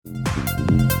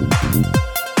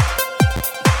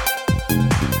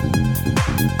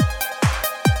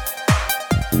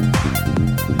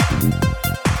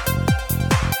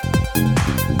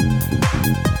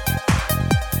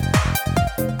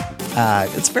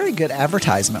it's very good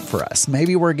advertisement for us.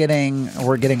 Maybe we're getting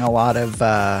a lot of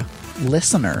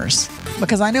listeners,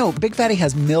 because I know Big Fatty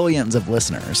has millions of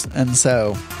listeners, and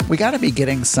so we got to be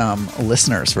getting some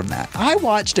listeners from that. I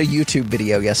watched a YouTube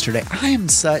video yesterday. I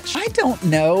don't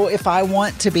know if I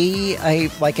want to be a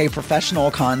professional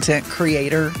content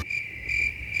creator.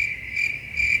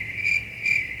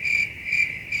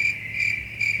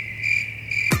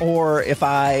 Or if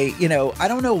I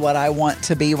don't know what I want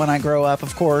to be when I grow up,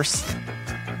 of course.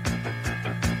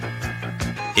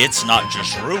 It's not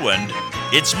just ruined,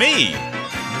 it's me,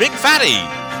 Big Fatty,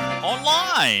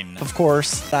 online. Of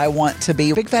course, I want to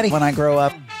be Big Fatty when I grow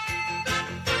up.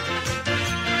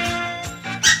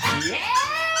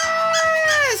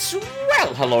 Yes!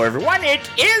 Well, hello everyone, it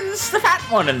is the Fat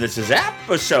One, and this is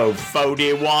episode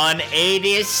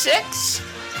 4186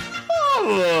 of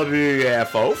the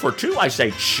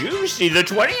BFO4186, Tuesday the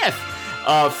 20th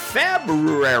of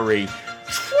February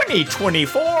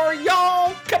 2024,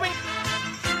 y'all, coming...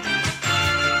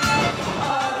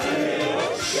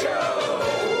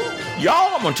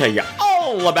 Y'all, I'm going to tell you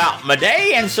all about my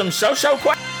day and some so-so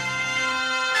questions.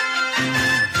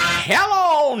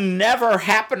 Hello, never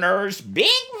happeners. Big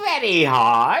Fatty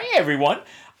hi, everyone.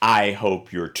 I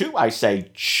hope you're too. I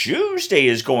say Tuesday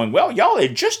is going well. Y'all,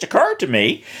 it just occurred to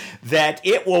me that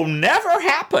it will never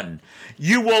happen.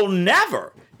 You will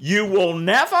never be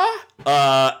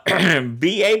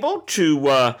able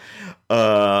to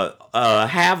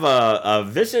have a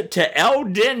visit to El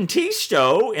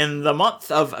Dentisto in the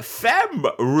month of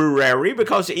February,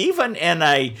 because even in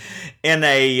a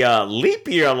leap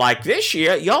year like this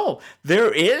year, y'all,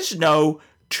 there is no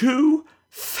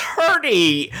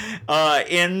 2:30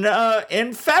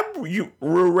 in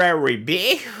February.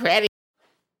 Be ready.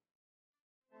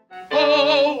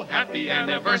 Oh, happy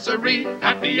anniversary,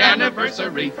 happy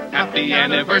anniversary, happy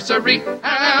anniversary,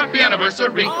 happy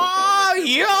anniversary. Oh,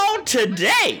 yo,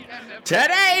 today,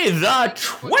 the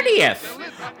 20th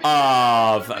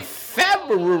of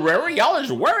February, y'all, is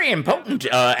very important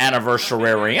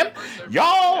anniversarium.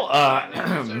 Y'all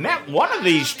met one of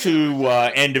these two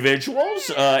individuals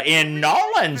in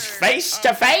Nolans face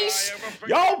to face.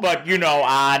 Y'all, but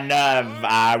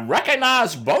I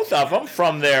recognize both of them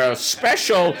from their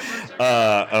special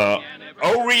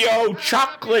Oreo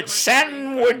chocolate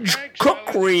sandwich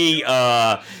cookery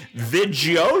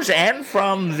videos, and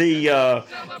from the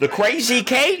Crazy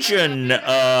Cajun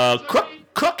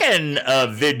cooking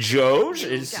videos.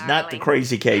 It's not the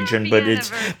Crazy Cajun, but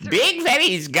it's Big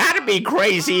Fatty's got to be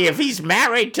crazy if he's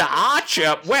married to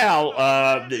Archer. Well,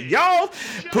 y'all,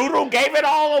 Poodle gave it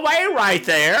all away right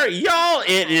there. Y'all,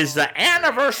 it is the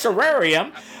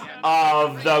anniversarium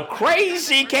of the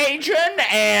Crazy Cajun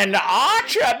and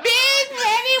Archer. Big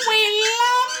Fatty, we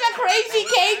love the Crazy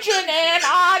Cajun and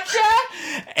Archer.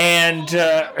 And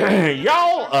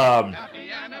y'all,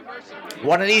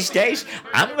 one of these days,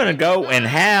 I'm going to go and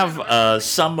have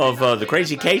some of the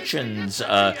Crazy Cajun's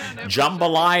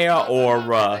jambalaya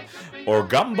or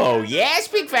gumbo. Yes,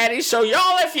 Big Fatty. So,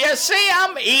 y'all, if you see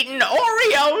them eating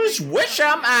Oreos, wish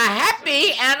them a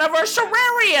happy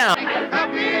anniversarium.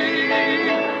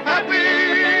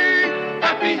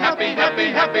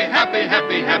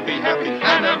 Happy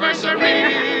anniversary.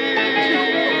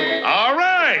 All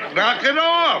right, knock it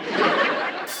off.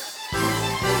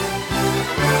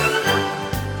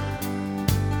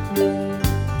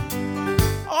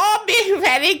 Oh, Big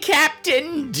Fatty,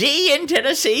 Captain D in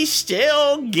Tennessee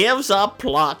still gives a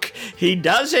pluck. He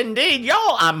does indeed.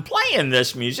 Y'all, I'm playing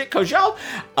this music because, y'all,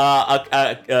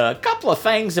 a couple of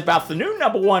things about the new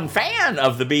number one fan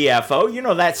of the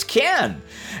BFO. That's Ken.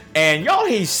 And, y'all,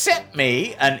 he sent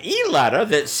me an e-letter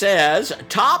that says,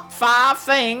 top 5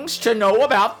 things to know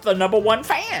about the number one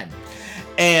fan.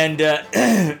 And,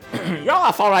 y'all,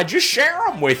 I thought I'd just share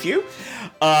them with you.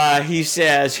 He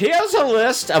says, here's a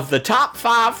list of the top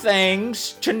 5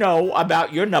 things to know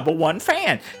about your number one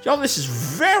fan. Y'all, this is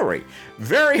very,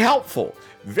 very helpful.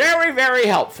 Very, very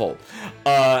helpful.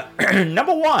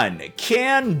 Number 1,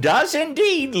 Ken does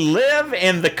indeed live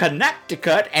in the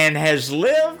Connecticut and has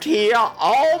lived here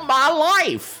all my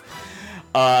life.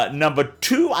 Number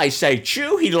 2, I say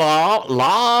Chew, he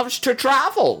loves to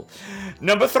travel.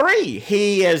 Number 3,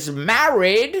 he is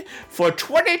married for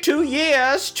 22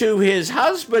 years to his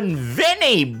husband,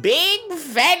 Vinny, Big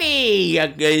Fatty.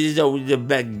 His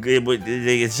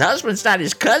husband's not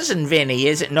his cousin, Vinny,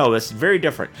 is it? No, it's very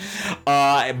different.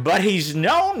 But he's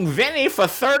known Vinny for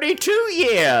 32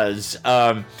 years.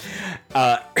 And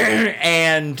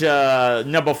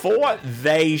number 4,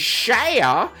 they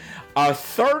share a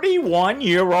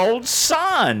 31-year-old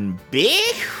son,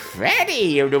 Big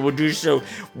Fatty. So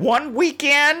one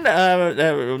weekend,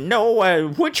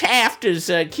 which half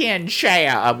does Ken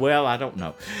share? Well, I don't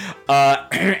know.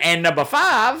 And number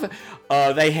 5,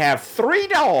 they have 3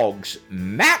 dogs.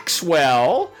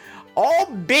 Maxwell. Oh,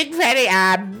 Big Fatty,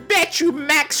 I bet you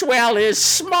Maxwell is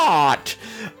smart.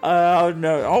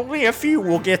 No, only a few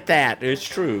will get that. It's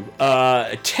true.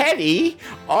 Teddy.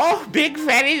 Oh, Big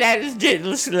Fatty, that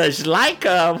is like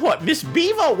what Miss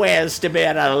Beaver wears to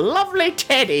bed. A lovely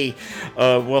Teddy.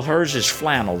 Well, hers is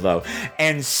flannel, though.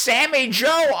 And Sammy Joe.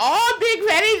 Oh, Big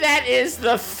Fatty, that is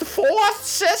the 4th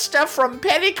sister from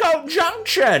Petticoat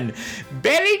Junction.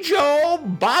 Betty Joe,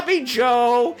 Bobby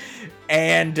Joe,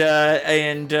 and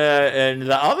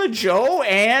the other Joe,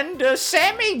 and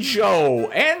Sammy Joe,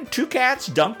 and 2 cats,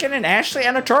 Duncan and Ashley,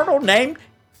 and a turtle named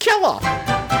Killer.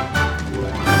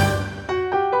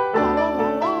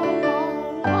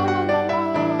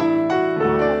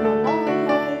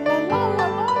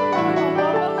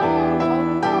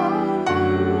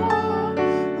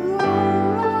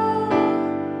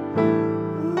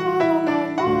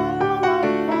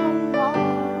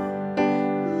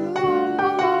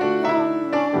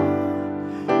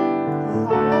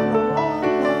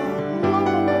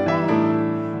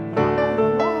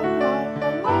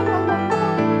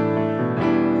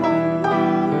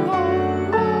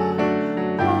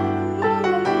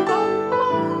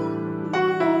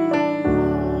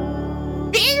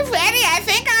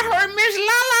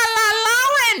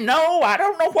 I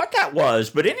don't know what that was,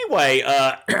 but anyway,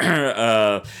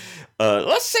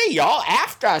 let's see, y'all.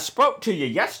 After I spoke to you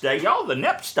yesterday, y'all, the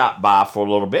Nip stopped by for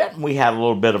a little bit, and we had a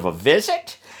little bit of a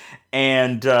visit.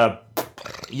 And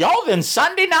y'all, then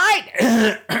Sunday night,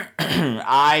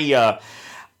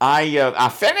 I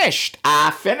finished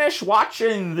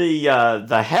watching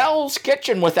the Hell's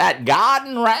Kitchen with that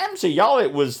Gordon Ramsay, y'all.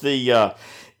 It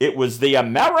was the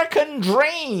American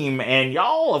Dream, and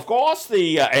y'all, of course,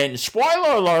 and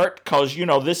spoiler alert, because,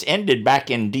 this ended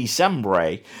back in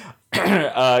December.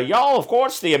 Y'all, of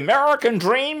course, the American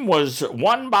Dream was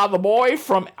won by the boy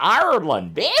from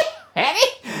Ireland. They're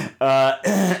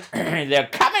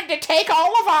coming to take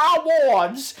all of our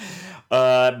awards.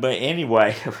 But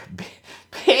anyway,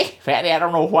 Big Fatty, I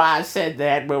don't know why I said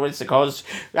that, but it's because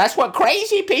that's what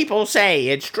crazy people say.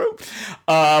 It's true.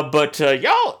 But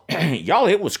y'all,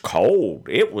 it was cold.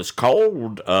 It was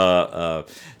cold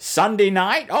Sunday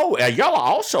night. Oh, y'all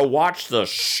also watched the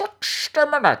 60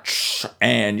 Minutes,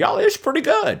 and y'all, it was pretty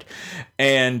good.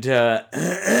 And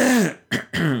and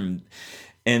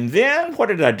then what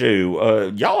did I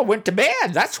do? Y'all went to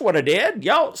bed. That's what I did.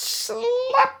 Y'all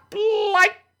slept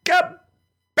like a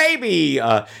baby.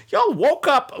 Y'all woke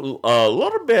up a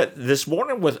little bit this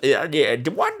morning with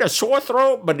it wasn't a sore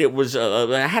throat, but it was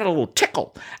I had a little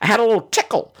tickle.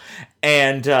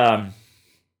 And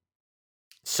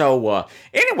so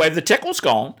anyway, the tickle's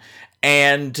gone.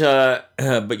 And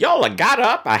but y'all, I got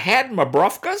up. I had my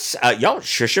brufkas. Y'all,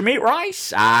 shisha meat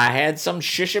rice. I had some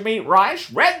shisha meat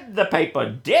rice. Read the paper.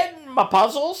 Did my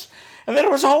puzzles. And then I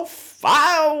was off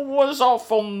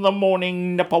on the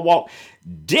morning nipple walk.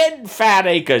 Did Fat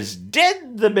Acres,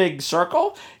 did the big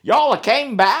circle. Y'all, I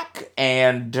came back,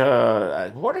 and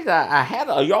what did I had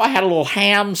a little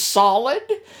ham solid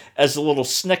as a little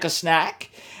snicker snack,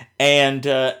 and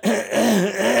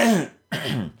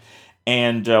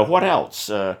and what else?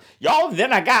 Y'all,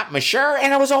 then I got my shirt,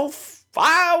 and I was off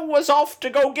to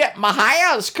go get my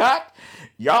hairs cut.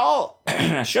 Y'all,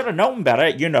 I should have known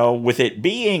better, with it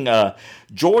being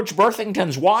George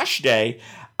Worthington's wash day.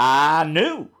 I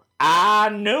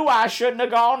knew I shouldn't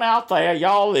have gone out there,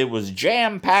 y'all. It was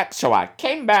jam-packed, so I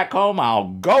came back home. I'll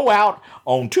go out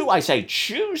on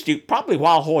Tuesday, probably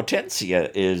while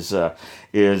Hortensia is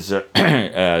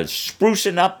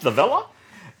sprucing up the villa.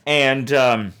 And,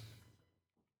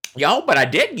 y'all, but I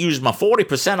did use my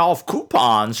 40% off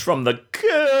coupons from the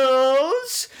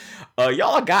girls.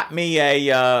 Y'all got me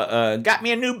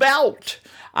a new belt.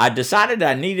 I decided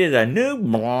I needed a new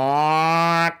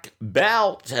black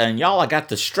belt, and y'all, I got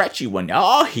the stretchy one.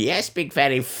 Oh yes, Big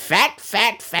Fatty, fat,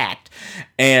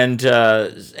 and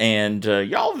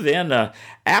y'all. Then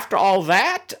after all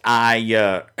that,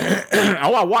 I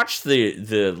watched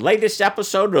the latest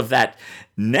episode of that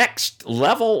Next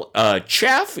Level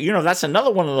Chef. That's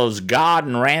another one of those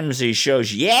Gordon Ramsay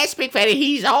shows. Yes, Big Fatty,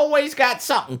 he's always got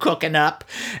something cooking up,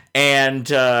 and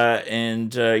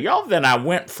y'all. Then I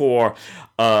went for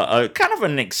a kind of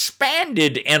an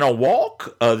expanded inner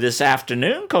walk this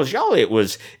afternoon, because y'all, it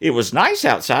was nice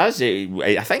outside.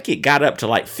 I think it got up to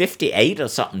like 58 or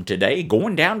something today,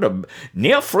 going down to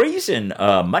near freezing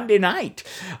Monday night.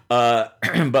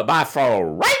 But by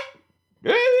far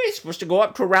It's supposed to go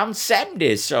up to around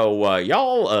 70. So,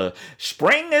 y'all,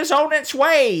 spring is on its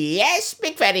way. Yes,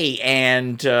 Big Fatty.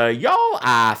 And, y'all,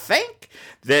 I think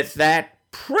that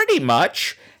pretty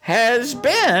much has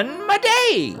been my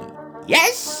day.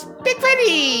 Yes, Big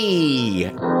Fatty.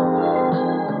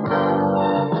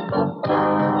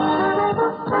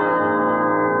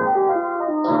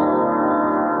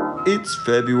 It's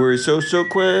February So-So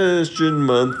Question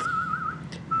Month.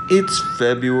 It's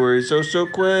February So-So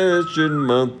Question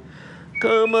Month.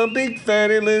 Come on, Big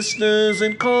Fatty listeners,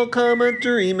 and call, comment,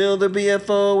 or email the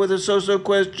BFO with a so-so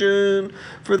question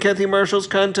for Kathy Marshall's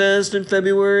contest in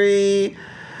February.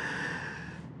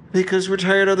 Because we're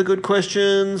tired of the good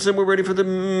questions and we're ready for the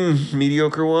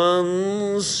mediocre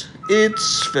ones.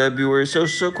 It's February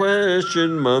So-So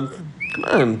Question Month. Come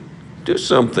on, do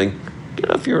something. Get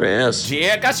off your ass.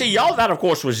 Yeah, Gussie, y'all, that, of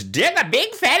course, was Digger.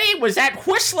 Big Fatty, was that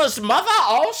Whistler's mother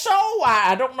also?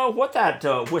 I don't know what that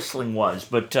whistling was.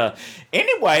 But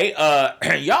anyway,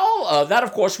 y'all, that,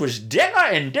 of course, was Digger.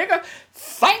 And Digger,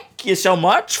 thank you so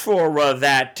much for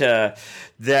that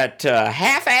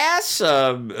half-ass,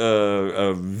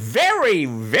 very,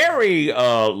 very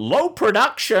low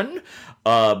production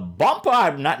bumper.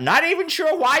 I'm not even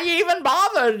sure why you even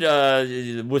bothered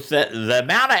with the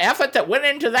amount of effort that went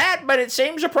into that, but it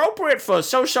seems appropriate for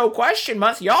So-So Question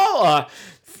Month. Y'all,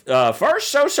 first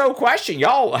So-So question.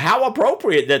 Y'all, how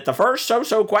appropriate that the first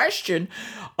So-So question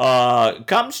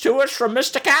comes to us from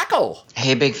Mr. Cackle.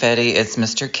 Hey, Big Fatty, it's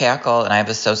Mr. Cackle, and I have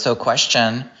a so-so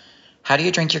question. How do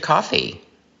you drink your coffee?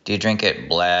 Do you drink it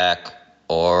black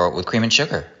or with cream and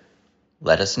sugar?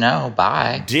 Let us know.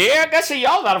 Bye. Dear Gussie,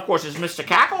 y'all, that, of course, is Mr.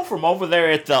 Cackle from over there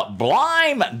at the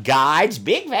Blime Guides.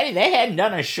 Big Fatty, they hadn't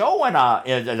done a show in I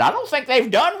don't think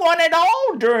they've done one at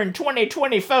all during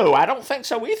 2024. I don't think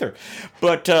so either.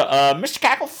 But, Mr.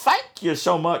 Cackle, thank you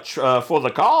so much for the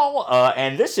call.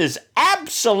 And this is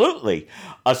absolutely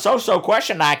a so-so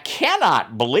question. I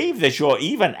cannot believe that you're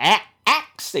even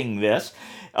asking this.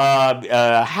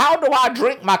 How do I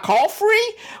drink my coffee?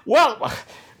 Well,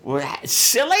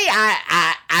 silly,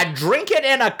 I drink it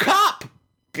in a cup.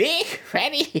 Big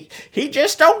Fatty, he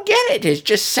just don't get it. It's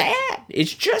just sad.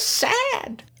 It's just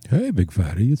sad. Hey, Big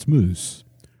Fatty, it's Moose.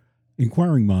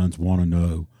 Inquiring minds want to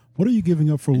know, what are you giving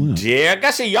up for Lent? Dear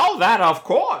Gussie, y'all, that of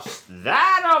course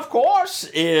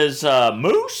is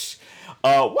Moose.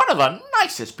 One of the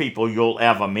nicest people you'll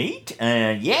ever meet.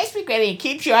 Yes, Big Fatty,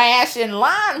 keeps your ass in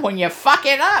line when you fuck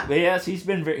it up. Yes, he's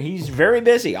very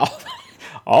busy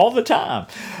all the time.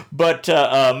 But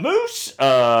Moose,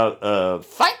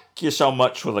 thank you so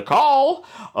much for the call.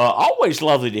 Always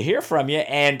lovely to hear from you,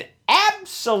 and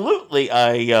absolutely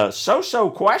a so-so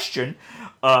question.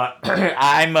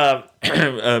 I'm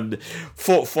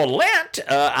for Lent.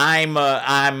 I'm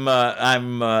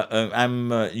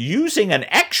using an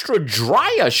extra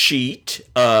dryer sheet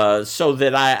so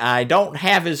that I don't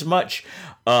have as much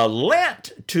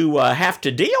lint to have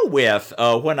to deal with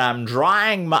when I'm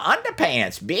drying my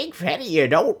underpants. Big Fatty, you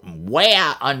don't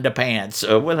wear underpants.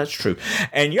 Well, that's true.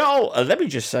 And y'all, let me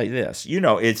just say this. You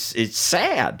know, it's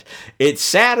sad. It's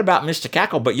sad about Mr.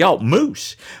 Cackle, but y'all,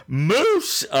 Moose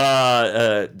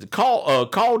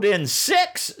called in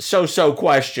 6 so-so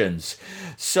questions.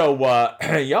 So,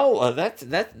 y'all,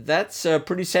 that's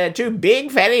pretty sad too.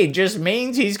 Big Fatty just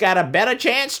means he's got a better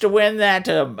chance to win that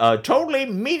totally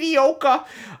mediocre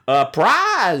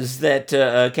prize that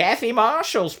Kathy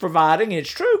Marshall's providing. It's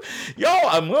true. Y'all,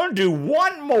 I'm going to do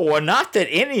one more. Not that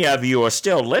any of you are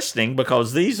still listening,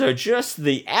 because these are just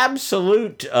the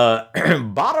absolute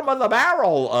bottom of the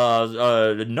barrel.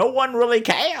 No one really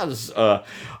cares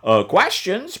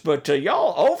questions. But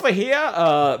y'all, over here,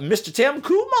 Mr. Tim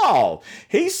Kumal,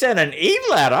 he sent an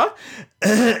e-letter,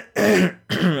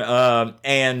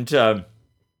 and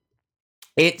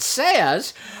it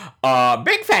says,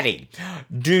 Big Fatty,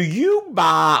 do you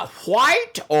buy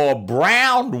white or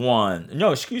brown one?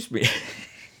 No, excuse me.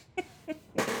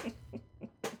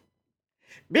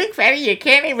 Big Fatty, you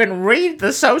can't even read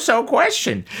the so-so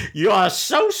question. You're a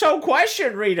so-so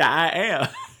question reader. I am.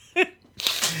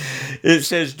 It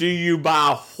says, do you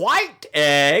buy white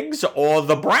eggs or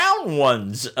the brown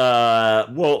ones? Tim,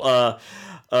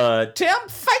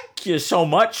 thank you so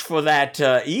much for that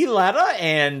e-letter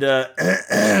and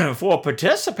for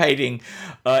participating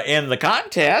in the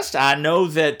contest. I know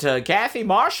that Kathy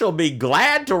Marshall will be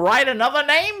glad to write another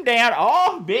name down.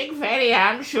 Oh, Big Fatty,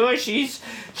 I'm sure she's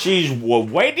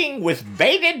waiting with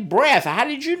bated breath. How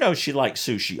did you know she likes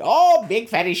sushi? Oh, Big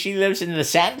Fatty, she lives in the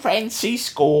San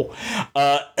Francisco.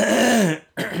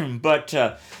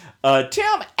 But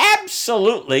Tim,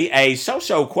 absolutely a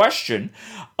so-so question.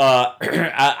 I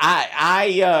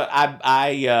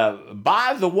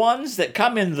buy the ones that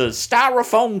come in the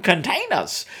styrofoam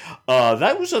containers.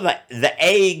 Those are the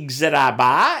eggs that I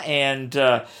buy, and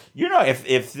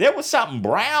if there was something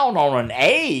brown on an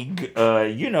egg,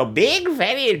 Big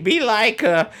Fatty, it'd be like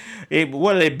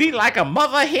it'd be like a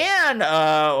mother hen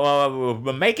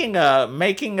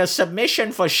making a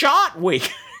submission for Shark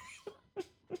Week.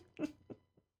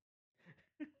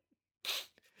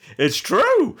 It's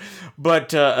true. But,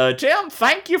 Tim,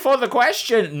 thank you for the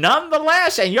question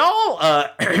nonetheless. And y'all,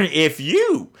 if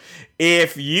you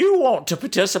want to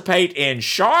participate in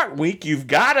Shark Week, you've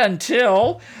got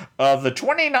until the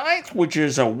 29th, which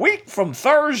is a week from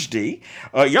Thursday.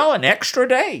 Y'all, an extra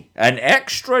day,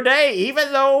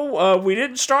 even though we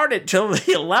didn't start it till the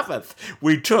 11th.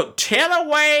 We took 10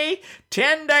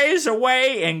 days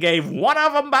away, and gave one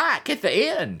of them back at the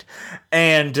end.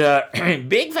 And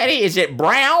Big Fatty, is it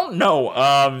brown?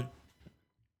 No.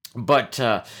 But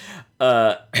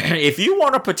if you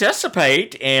want to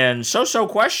participate in So-So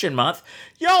Question Month,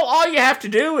 y'all, all you have to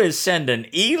do is send an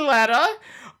e-letter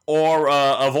or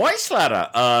a voice letter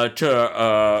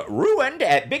to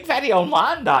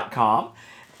ruined@bigfattyonline.com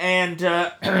and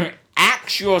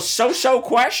ask your so-so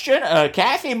question.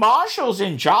 Kathy Marshall's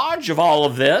in charge of all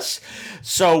of this,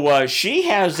 so she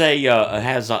has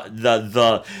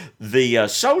the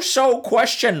so-so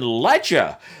question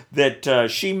ledger that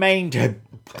she maintains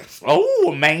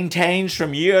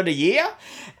from year to year,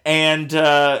 and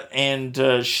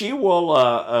she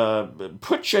will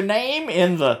put your name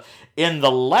in the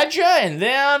ledger, and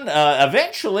then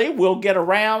eventually we'll get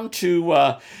around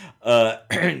to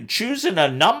choosing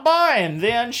a number, and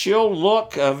then she'll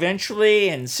look eventually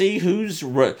and see who's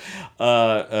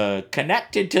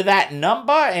connected to that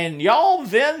number, and y'all,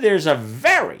 then there's a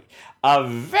very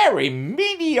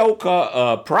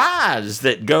mediocre prize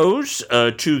that goes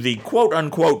to the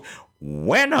quote-unquote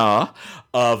winner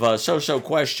of So-So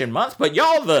Question Month. But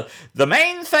y'all, the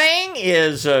main thing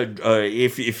is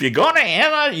if you're going to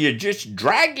enter, you just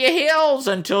drag your heels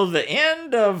until the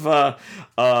end of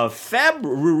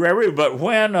February. But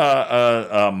when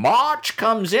March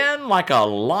comes in like a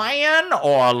lion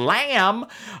or a lamb,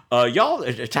 y'all,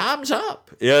 time's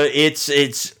up. It's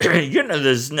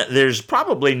there's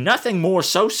probably nothing more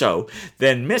so-so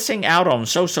than missing out on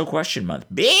So-So Question Month.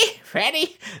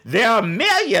 Fatty, there are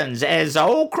millions, as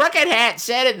old Crooked Hat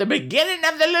said at the beginning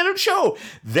of the little show.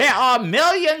 There are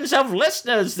millions of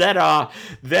listeners that are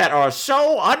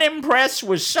so unimpressed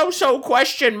with So-So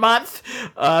Question Month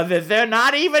that they're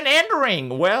not even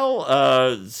entering. Well,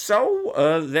 there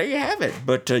you have it.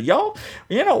 But y'all,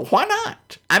 why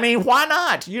not? I mean, why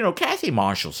not? Kathy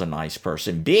Marshall's a nice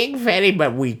person, Big Fatty,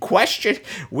 but we question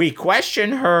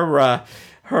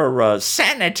her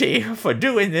sanity for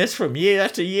doing this from year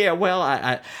to year. Well,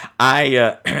 I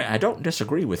don't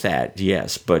disagree with that.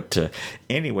 Yes, but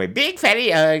anyway, Big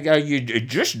Fatty, are you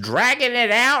just dragging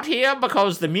it out here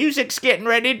because the music's getting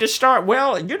ready to start?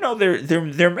 Well,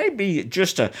 there may be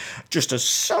just a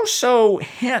so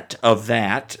hint of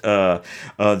that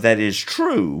that is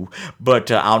true, but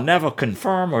I'll never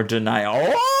confirm or deny.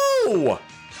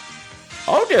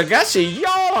 Oh dear Gussie,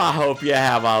 y'all, I hope you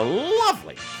have a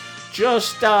lovely,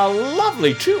 just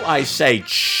lovely too, I say,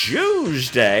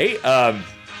 Tuesday.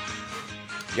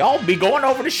 Y'all be going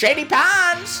over to Shady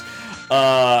Pines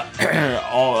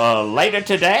later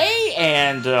today,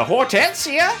 and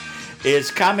Hortensia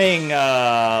is coming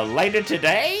later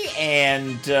today,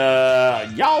 and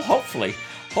y'all, hopefully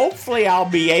I'll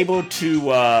be able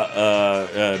to,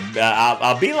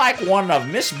 I'll be like one of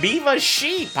Miss Beaver's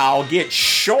sheep. I'll get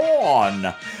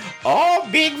shorn. Oh,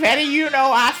 Big Fatty,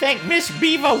 I think Miss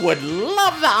Beaver would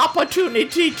love the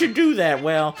opportunity to do that.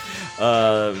 Well,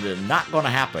 not going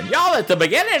to happen. Y'all, at the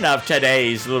beginning of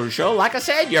today's little show, like I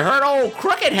said, you heard old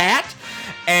Crooked Hat.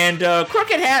 And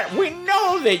Crooked Hat, we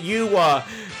know that you are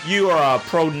a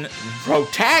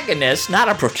protagonist, not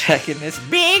a protagonist.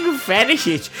 Big Fatty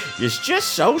is just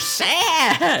so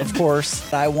sad. Of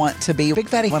course, I want to be Big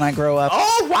Fatty when I grow up.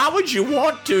 Oh, why would you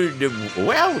want to?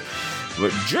 Well,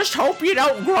 just hope you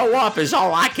don't grow up is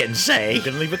all I can say. You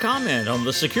can leave a comment on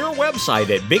the secure website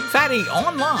at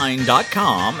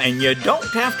bigfattyonline.com, and you don't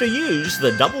have to use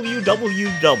the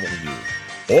www.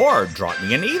 Or drop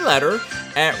me an e-letter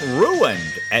at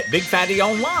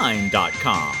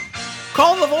ruined@bigfattyonline.com.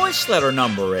 Call the voice letter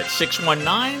number at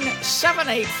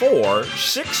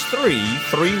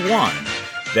 619-784-6331.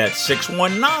 That's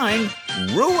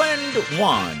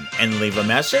 619-RUINED1. And leave a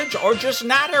message or just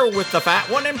natter with the fat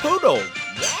one and poodle.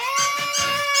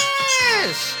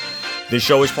 Yes! This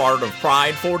show is part of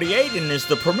Pride 48 and is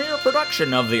the premier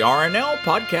production of the RNL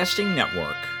Podcasting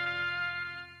Network.